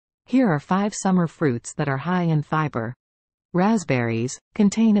Here are 5 summer fruits that are high in fiber. Raspberries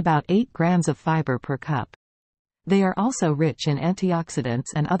contain about 8 grams of fiber per cup. They are also rich in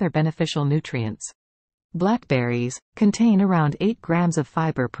antioxidants and other beneficial nutrients. Blackberries contain around 8 grams of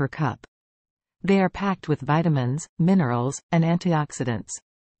fiber per cup. They are packed with vitamins, minerals, and antioxidants.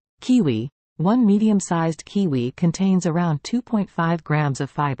 Kiwi. One medium-sized kiwi contains around 2.5 grams of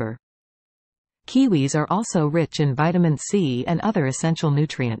fiber. Kiwis are also rich in vitamin C and other essential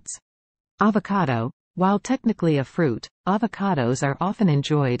nutrients. Avocado. While technically a fruit, avocados are often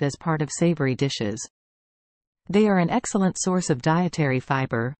enjoyed as part of savory dishes. They are an excellent source of dietary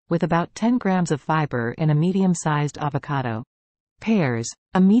fiber, with about 10 grams of fiber in a medium-sized avocado. Pears.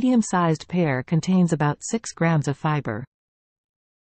 A medium-sized pear contains about 6 grams of fiber.